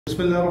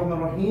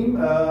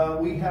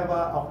Bismillahirrahmanirrahim. We have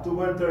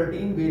October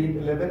 13, variant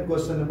 11,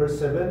 question number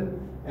 7,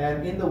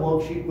 and in the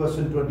worksheet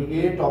question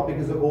 28, topic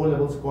is the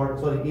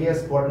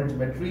AS coordinate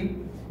geometry.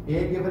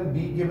 A given,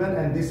 B given,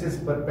 and this is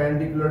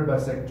perpendicular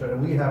bisector,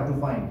 and we have to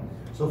find.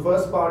 So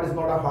first part is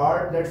not a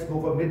hard. Let's go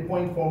for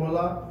midpoint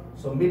formula.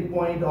 So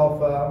midpoint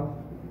of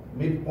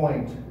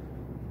midpoint.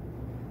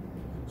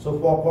 So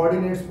for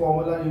coordinates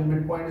formula, your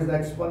midpoint is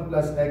x1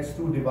 plus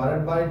x2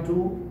 divided by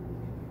 2.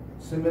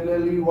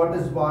 Similarly, what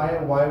is y?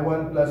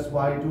 y1 plus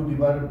y2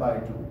 divided by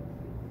 2.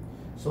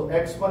 So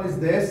x1 is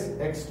this,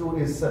 x2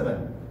 is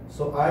 7.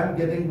 So I am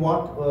getting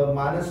what?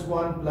 Minus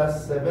 1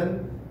 plus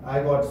 7.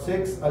 I got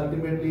 6.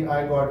 Ultimately,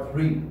 I got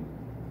 3.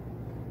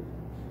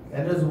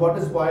 And what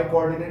is y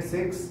coordinate?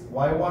 6.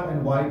 y1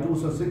 and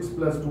y2. So 6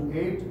 plus 2,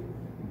 8.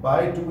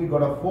 By 2, we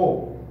got a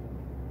 4.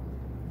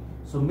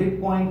 So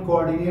midpoint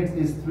coordinates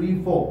is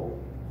 3, 4.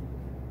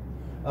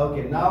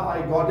 Okay, now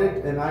I got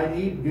it, and I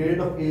need gradient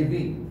of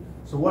AB.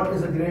 So what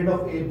is the gradient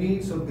of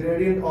AB? So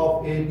gradient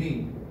of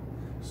AB.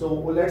 So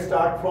let's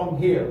start from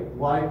here.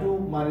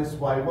 y2 minus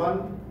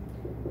y1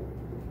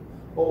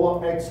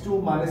 over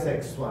x2 minus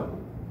x1.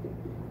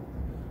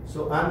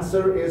 So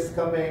answer is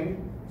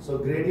coming. So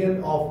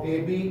gradient of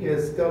AB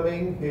is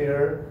coming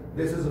here.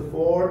 This is a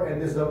 4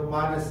 and this is a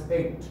minus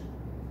 8.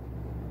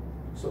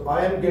 So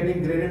I am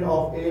getting gradient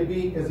of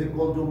AB is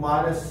equal to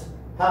minus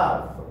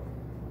half.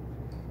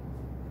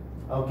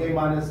 Okay,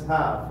 minus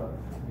half.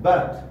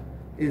 But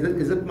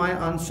is it my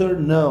answer?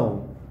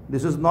 No.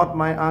 This is not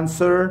my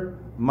answer.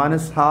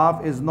 Minus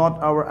half is not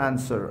our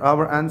answer.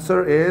 Our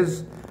answer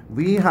is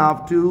we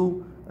have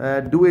to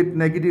do it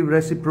negative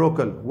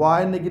reciprocal.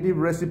 Why negative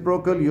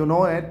reciprocal? You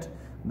know it,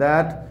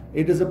 that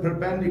it is a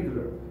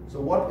perpendicular. So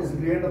what is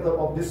gradient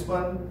of this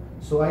one?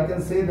 So I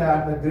can say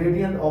that the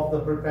gradient of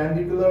the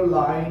perpendicular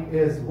line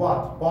is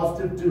what?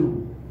 Positive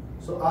 2.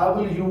 So I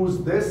will use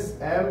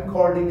this M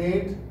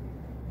coordinate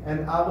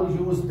and I will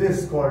use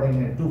this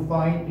coordinate to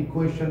find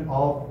equation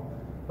of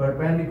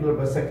perpendicular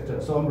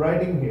bisector. So I'm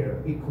writing here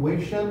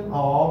equation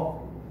of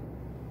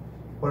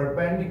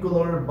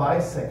perpendicular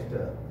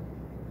bisector.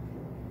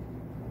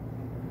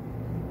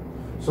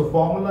 So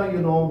formula,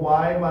 you know,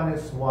 y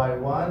minus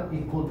y1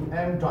 equal to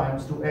m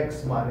times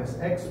 2x minus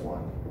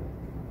x1.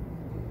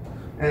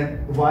 And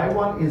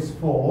y1 is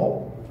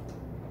 4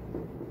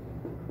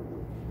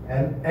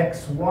 and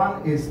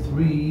x1 is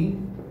 3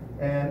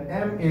 and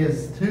m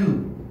is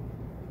 2.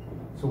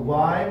 So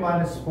y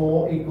minus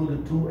 4 equal to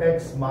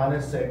 2x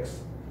minus x.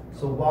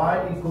 So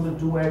y equal to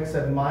 2x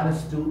and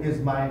minus 2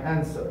 is my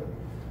answer.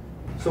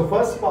 So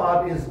first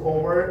part is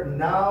over.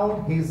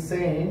 Now he's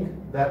saying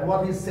that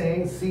what he's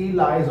saying, C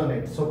lies on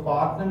it. So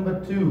part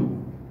number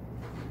 2,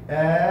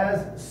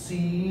 as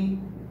C,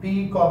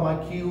 P,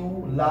 comma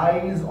Q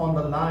lies on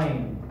the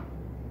line,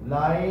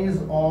 lies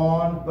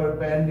on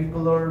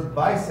perpendicular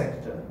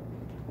bisector.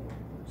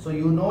 So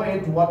you know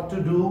it, what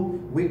to do,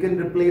 we can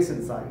replace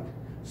inside.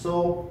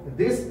 So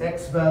this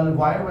x value,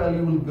 y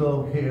value will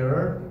go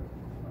here,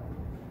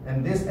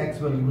 and this x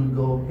value will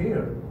go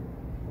here.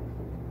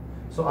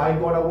 So I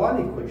got a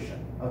 1 equation,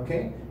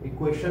 okay?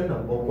 Equation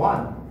number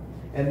 1.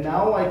 And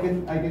now I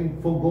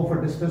can go for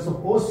distance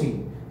of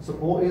OC. So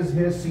O is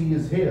here, C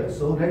is here.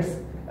 So let's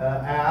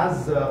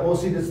as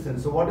OC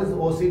distance. So what is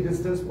OC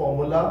distance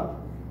formula?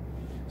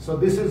 So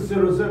this is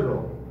 0,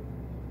 0.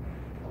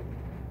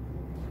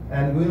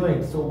 And we know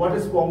it. So what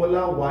is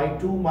formula?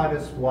 y2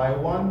 minus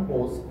y1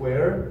 whole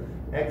square,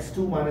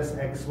 x2 minus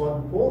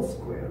x1 whole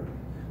square.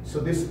 So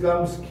this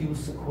comes q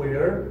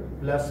square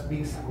plus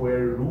p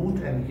square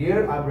root, and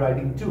here I'm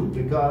writing 2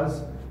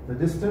 because the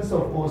distance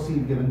of OC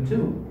is given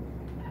 2.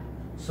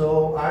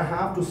 So I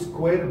have to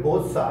square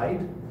both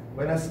sides.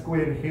 When I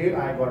squared here,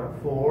 I got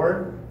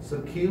 4.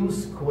 So q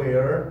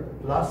square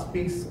plus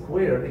p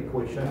square,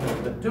 equation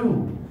number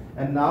 2.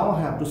 And now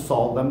I have to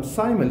solve them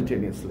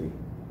simultaneously.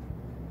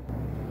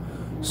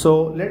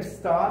 So let's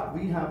start.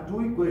 We have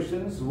 2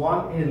 equations.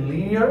 One in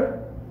linear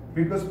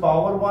because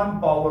power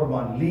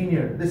 1,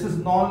 linear. This is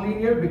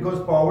non-linear because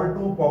power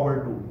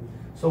 2.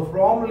 So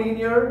from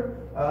linear,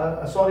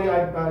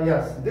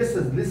 this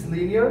is this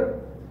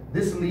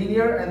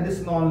linear and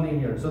this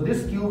non-linear. So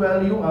this q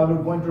value I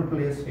will going to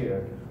replace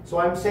here. So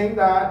I'm saying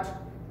that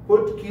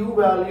put q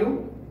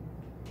value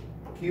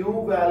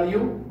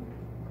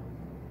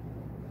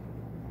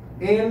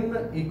in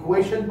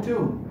equation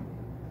 2.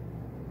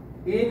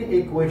 In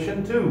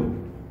equation 2.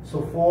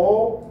 So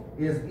 4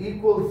 is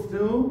equals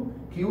to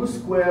q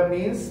square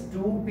means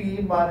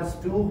 2p minus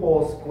 2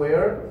 whole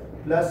square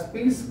plus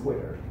p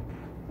square.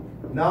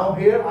 Now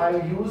here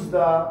I use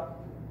the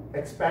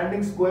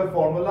expanding square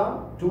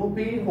formula,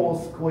 2p whole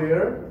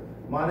square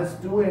minus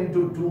 2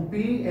 into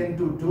 2p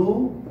into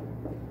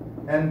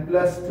 2 and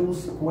plus 2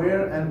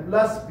 square and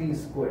plus p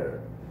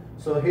square.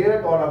 So here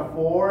I got a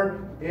 4,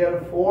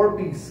 here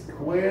 4p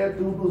square,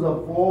 2 2s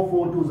are 4,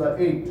 4 2s are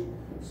 8.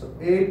 So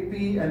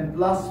 8p and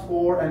plus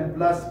 4 and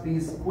plus p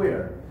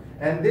square.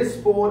 And this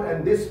 4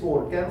 and this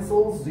 4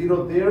 cancels,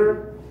 0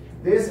 there.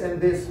 This and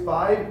this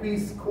 5p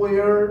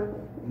square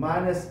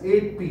minus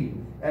 8p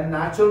and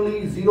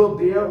naturally 0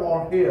 there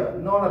or here,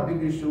 not a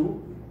big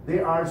issue. They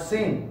are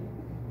same.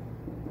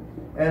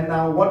 And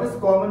now what is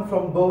common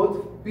from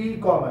both? P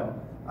common.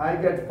 I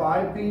get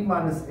 5p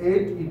minus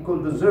 8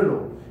 equal to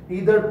 0.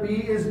 Either p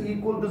is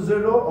equal to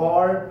 0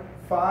 or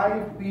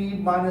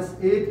 5p minus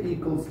 8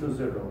 equals to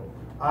 0.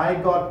 I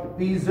got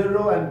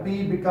p0 and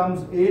p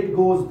becomes 8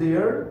 goes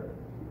there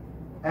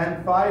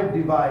and 5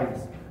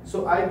 divides.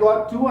 So I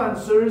got two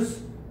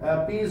answers,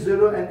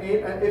 p0 and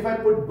 8, and if I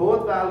put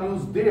both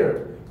values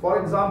there,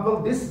 for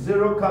example, this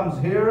 0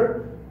 comes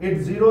here,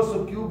 it's 0,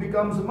 so q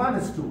becomes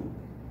minus 2.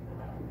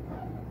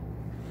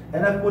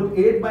 And I put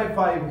 8 by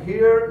 5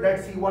 here.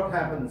 Let's see what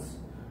happens.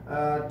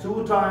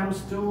 2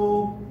 times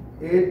 2,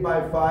 8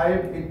 by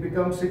 5, it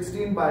becomes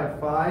 16 by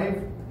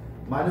 5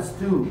 minus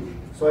 2.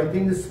 So I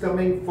think this is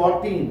coming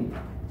 14.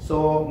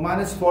 So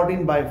minus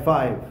 14 by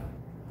 5.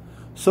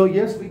 So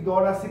yes, we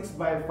got a 6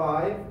 by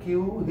 5,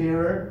 Q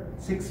here,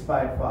 6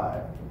 by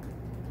 5.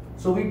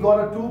 So we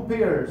got a two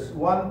pairs.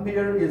 One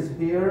pair is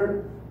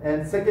here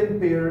and second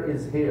pair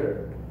is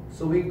here.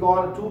 So we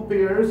got two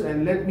pairs,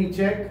 and let me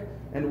check.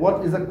 And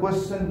what is the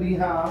question we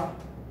have?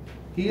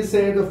 He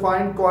said to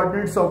find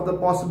coordinates of the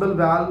possible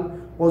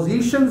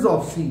positions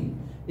of C.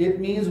 It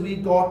means we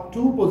got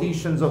two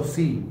positions of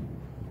C.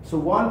 So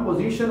one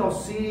position of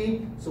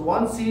C, so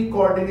one C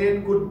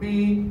coordinate could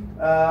be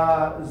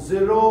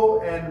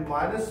 0 and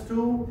minus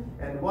 2,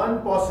 and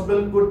one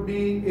possible could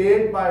be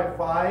 8 by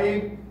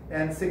 5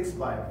 and 6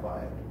 by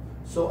 5.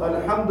 So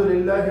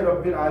Alhamdulillah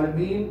Rabbil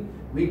Alameen,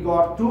 we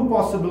got two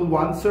possible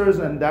answers,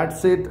 and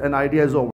that's it, and idea is over.